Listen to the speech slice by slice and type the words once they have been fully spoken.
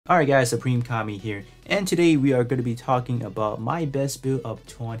Alright guys, Supreme Kami here, and today we are going to be talking about my best build of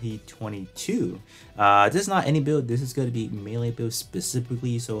 2022. This is not any build, this is going to be melee build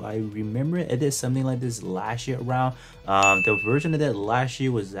specifically. So I remember I did something like this last year around. The version of that last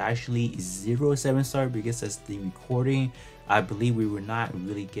year was actually 7-star because as the recording, I believe we were not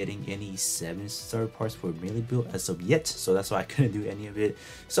really getting any 7-star parts for melee build as of yet, so that's why I couldn't do any of it.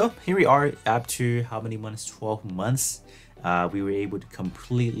 So here we are after how many months? 12 months. We were able to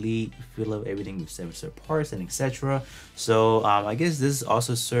completely fill up everything with 7-star parts and etc. So I guess this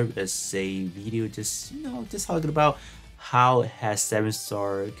also served as a video, just talking about how has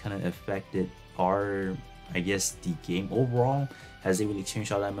 7-star kind of affected our, I guess, the game overall. Has it really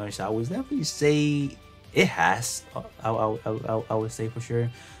changed all that much? I would definitely say it has. I would say for sure,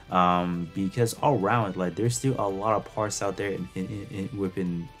 because all around, like, there's still a lot of parts out there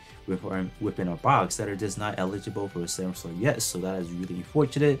within our box that are just not eligible for a 7-star yet, so that is really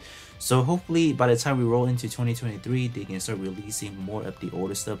unfortunate. So hopefully by the time we roll into 2023, they can start releasing more of the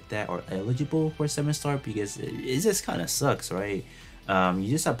older stuff that are eligible for 7-star, because it just kind of sucks, right? You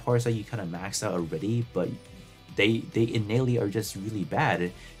just have parts that you kind of maxed out already, but they innately are just really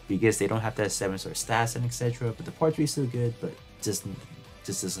bad because they don't have that 7-star stats and etc. But the parts are still good, but just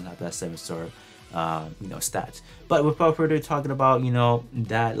doesn't have that 7-star stats. But without further talking about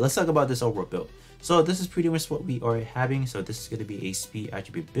that, let's talk about this overall build. So this is pretty much what we are having. So this is going to be a speed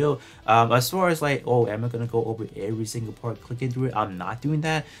attribute build. As far as like, oh, am I going to go over every single part clicking through it? I'm not doing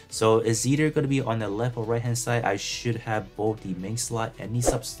that. So it's either going to be on the left or right hand side. I should have both the main slot and the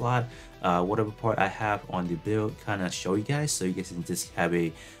sub slot. Whatever part I have on the build, kind of show you guys, so you guys can just have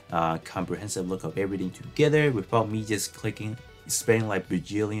a comprehensive look of everything together without me just spending like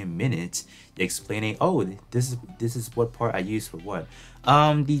bajillion minutes explaining, oh, this is what part I use for what.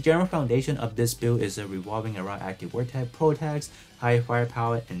 The general foundation of this build is revolving around active war tag, pro tags, high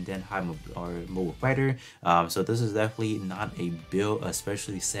firepower, and then high mobile fighter. So this is definitely not a build,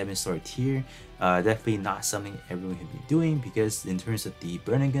 especially 7-star tier. Definitely not something everyone can be doing, because in terms of the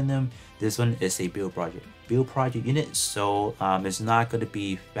Burning Gundam, this one is a build project unit, so it's not going to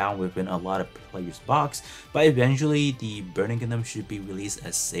be found within a lot of players' box. But eventually the Burning Gundam should be released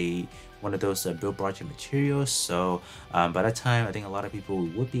as one of those build project materials, so by that time I think a lot of people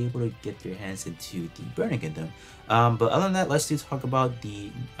would be able to get their hands into the Burning Gundam. But other than that, let's talk about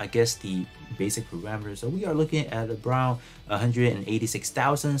the basic parameters. So we are looking at around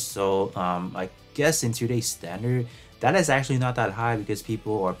 186,000. So I guess in today's standard, that is actually not that high, because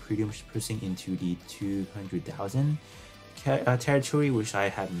people are pretty much pushing into the 200,000 territory, which I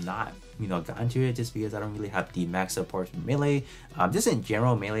have not gotten to it, just because I don't really have the max up parts for melee. Just in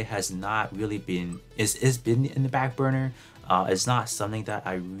general, melee has not really been, it's been in the back burner. It's not something that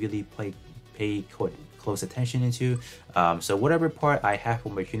I really pay close attention into. So whatever part I have for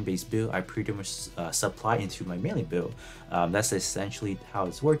my unit-based build, I pretty much supply into my melee build. That's essentially how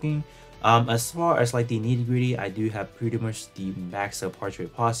it's working. As far as like the nitty-gritty, I do have pretty much the max up parts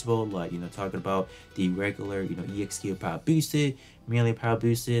rate possible, like talking about the regular EXQ power boosted, melee power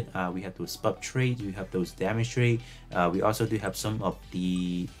boosted. We have those buff traits, we have those damage trait. We also do have some of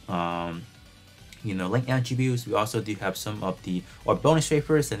the link attributes. We also do have some of the bonus trait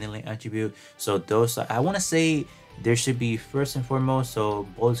first and then link attribute. So those, I want to say there should be first and foremost. So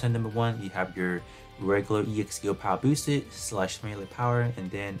bulletin number 1, you have your regular EXQ power boosted / melee power,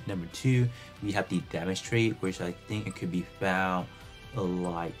 and then number 2 we have the damage trait, which I think it could be found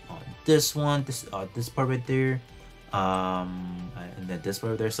like on this one, this part right there, and then this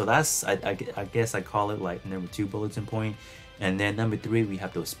part right there. So that's I guess I call it like number 2 bulletin point. And then number 3 we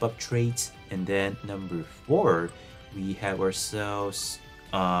have those buff traits, and then number 4 we have ourselves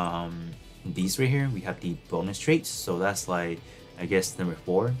these right here. We have the bonus traits, so that's like, I guess, number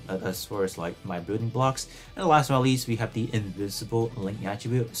 4 as far as like my building blocks. And last but not least, we have the invisible link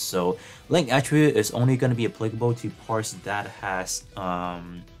attribute. So link attribute is only going to be applicable to parts that has how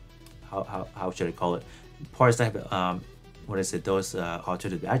should I call it, parts that have what is it, those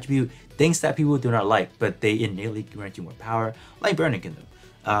alternative attribute, things that people do not like but they innately grant you more power, like Burning Gundam.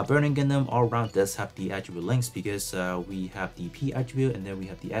 Burning Gundam all around does have the attribute links, because we have the P attribute and then we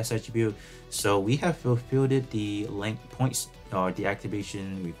have the S attribute. So we have fulfilled the link points or the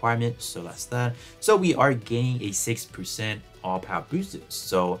activation requirement, so that's that. So we are gaining a 6% all power boosted.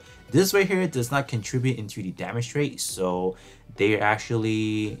 So this right here does not contribute into the damage trait, so they're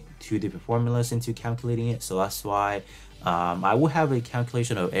actually 2 different formulas into calculating it. So that's why I will have a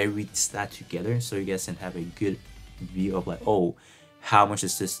calculation of every stat together, so you guys can have a good view of like, oh, how much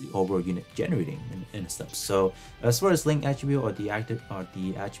is this overall unit generating and stuff. So as far as link attribute or the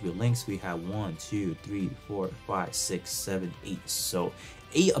attribute links, we have 1, 2, 3, 4, 5, 6, 7, 8. So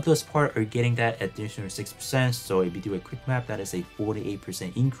 8 of those parts are getting that additional 6%. So if you do a quick map, that is a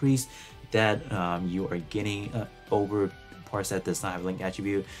 48% increase that you are getting over parts that does not have link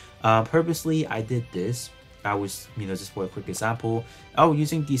attribute. Purposely, I did this. I was, just for a quick example, I was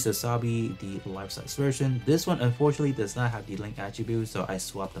using the Sasabi, the life-size version. This one unfortunately does not have the link attribute, so I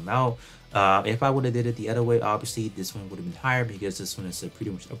swapped them out. If I would have did it the other way, obviously this one would have been higher because this one is pretty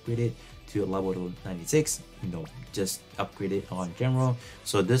much upgraded to a level 96, just upgraded on general.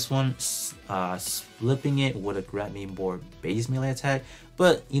 So this one, flipping it would have grabbed me more base melee attack.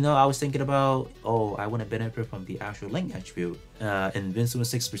 But I was thinking about, I want to benefit from the actual link attribute. Invincible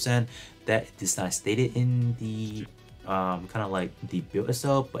 6%, that is not stated in the kind of like the build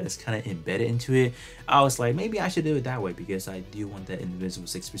itself, but it's kind of embedded into it. I was like, maybe I should do it that way because I do want that invincible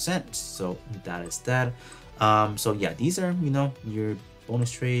 6%. So that is that. So yeah, these are your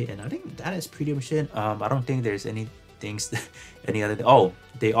bonus trait, and I think that is pretty much it. I don't think there's any things any other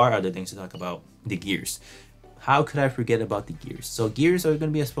they are other things to talk about. The gears, how could I forget about the gears? So gears are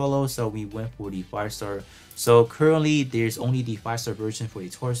going to be as follows. So we went for the 5-star. So currently there's only the 5-star version for the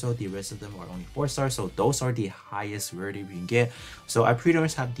torso. The rest of them are only 4-star. So those are the highest rarity we can get. So I pretty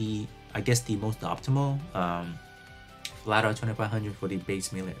much have the, I guess, the most optimal flat out 2500 for the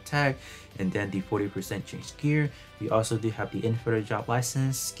base melee attack, and then the 40% change gear. We also do have the infighter job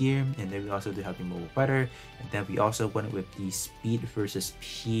license gear, and then we also do have the mobile fighter, and then we also went with the speed versus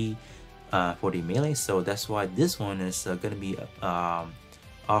P for the melee. So that's why this one is gonna be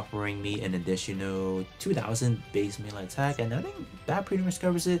offering me an additional 2000 base melee attack, and I think that pretty much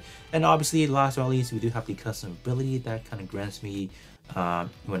covers it. And obviously, last but not least, we do have the custom ability that kind of grants me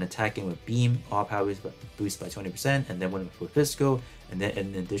when attacking with beam, all power boost by 20%, and then one for physical, and then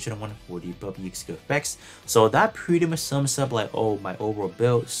an additional one for the buff skill effects. So that pretty much sums up like my overall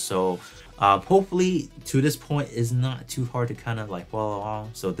build. So hopefully to this point is not too hard to kind of like follow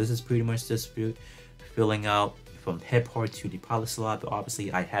along. So this is pretty much just filling out from head part to the pilot slot, but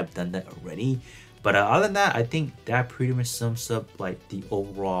obviously I have done that already. But other than that, I think that pretty much sums up like the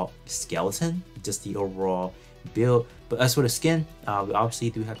overall skeleton, just the overall build. But as for the skin, we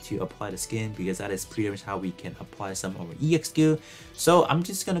obviously do have to apply the skin because that is pretty much how we can apply some of our EX skill. So I'm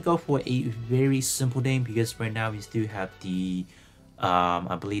just gonna go for a very simple name because right now we still have the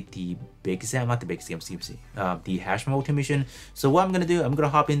I believe the big exam, not the big exam, the hash multi mission. So what I'm gonna do, I'm gonna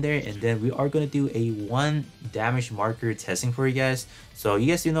hop in there, and then we are gonna do a 1 damage marker testing for you guys. So you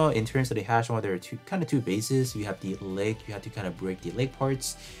guys in terms of the hash mode, there are two phases. You have the leg, you have to kind of break the leg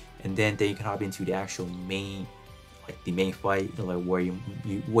parts, and then you can hop into the actual main, like the main fight, like where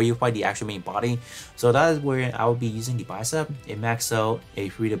you fight the actual main body. So that is where I will be using the bicep. It max out a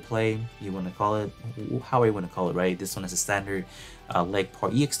free to play, you want to call it, how you want to call it, right? This one is a standard leg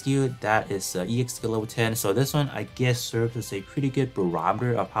part EXQ. That is EXQ level 10. So this one I guess serves as a pretty good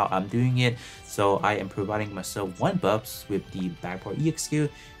barometer of how I'm doing it. So I am providing myself 1 buffs with the back part EXQ,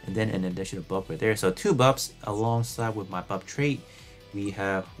 and then an additional buff right there. So 2 buffs alongside with my buff trait. We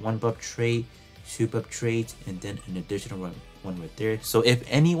have 1 buff trait, 2 buff traits, and then an additional one right there. So if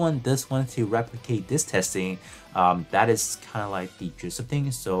anyone does want to replicate this testing, that is kind of like the gist of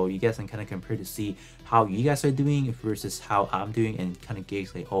things. So you guys can kind of compare to see how you guys are doing versus how I'm doing, and kind of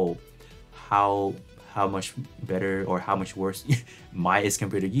gauge like, how much better or how much worse my is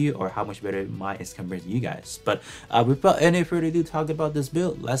compared to you, or how much better my is compared to you guys. But without any further ado talking about this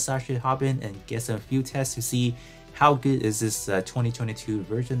build, let's actually hop in and get some few tests to see how good is this 2022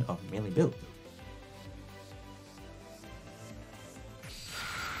 version of melee build.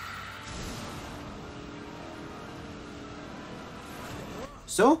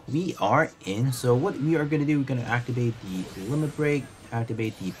 So we are in. So what we are going to do, we're going to activate the limit break,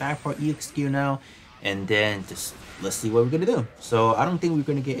 activate the back part EXQ now, and then just let's see what we're going to do. So I don't think we're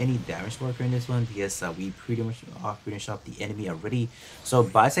going to get any damage marker in this one because we pretty much finished off the enemy already. So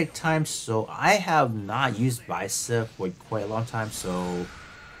bicep time, so I have not used bicep for quite a long time, so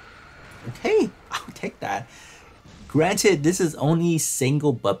okay, I'll take that. Granted, this is only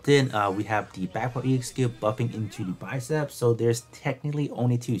single buffed in. We have the back part EX skill buffing into the bicep, so there's technically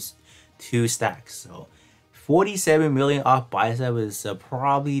only two stacks. So 47 million off bicep is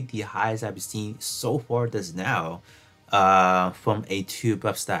probably the highest I've seen so far this now from a 2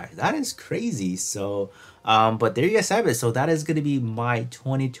 buff stack. That is crazy. So but there you guys have it. So that is going to be my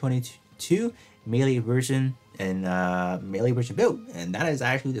 2022 melee version and melee version build, and that is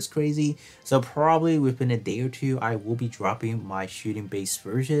actually just crazy. So probably within a day or two I will be dropping my shooting based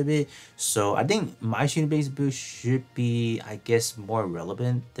version of it. So I think my shooting based build should be, I guess, more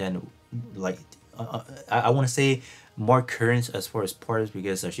relevant than like I want to say more current as far as parts,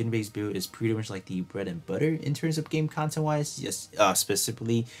 because Shin-Bei's build is pretty much like the bread and butter in terms of game content wise. Yes,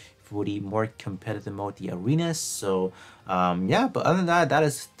 specifically for the more competitive mode, the arenas. So yeah, but other than that, that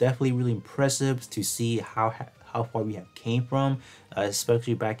is definitely really impressive to see how far we have came from,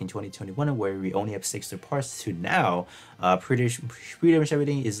 especially back in 2021 where we only have 60 parts to now. Pretty much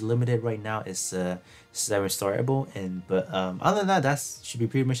everything is limited right now. It's 7-starable, and but other than that, that should be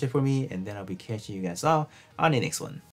pretty much it for me, and then I'll be catching you guys all on the next one.